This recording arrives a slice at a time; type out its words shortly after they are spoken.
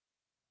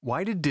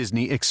Why did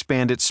Disney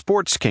expand its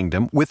sports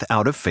kingdom with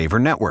out-of-favor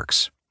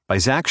networks? By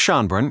Zach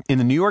Schonbrun in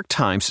the New York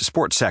Times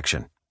sports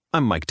section.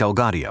 I'm Mike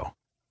Delgadio.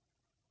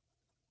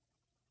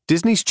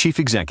 Disney's chief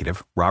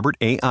executive, Robert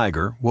A.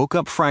 Iger, woke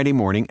up Friday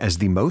morning as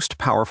the most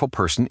powerful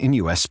person in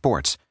U.S.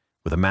 sports,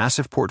 with a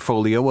massive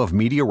portfolio of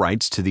media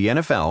rights to the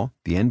NFL,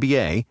 the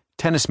NBA,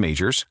 tennis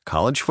majors,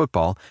 college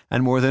football,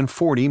 and more than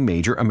 40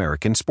 major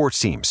American sports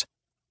teams.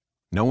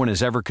 No one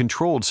has ever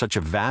controlled such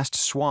a vast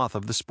swath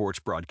of the sports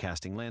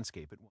broadcasting landscape at once.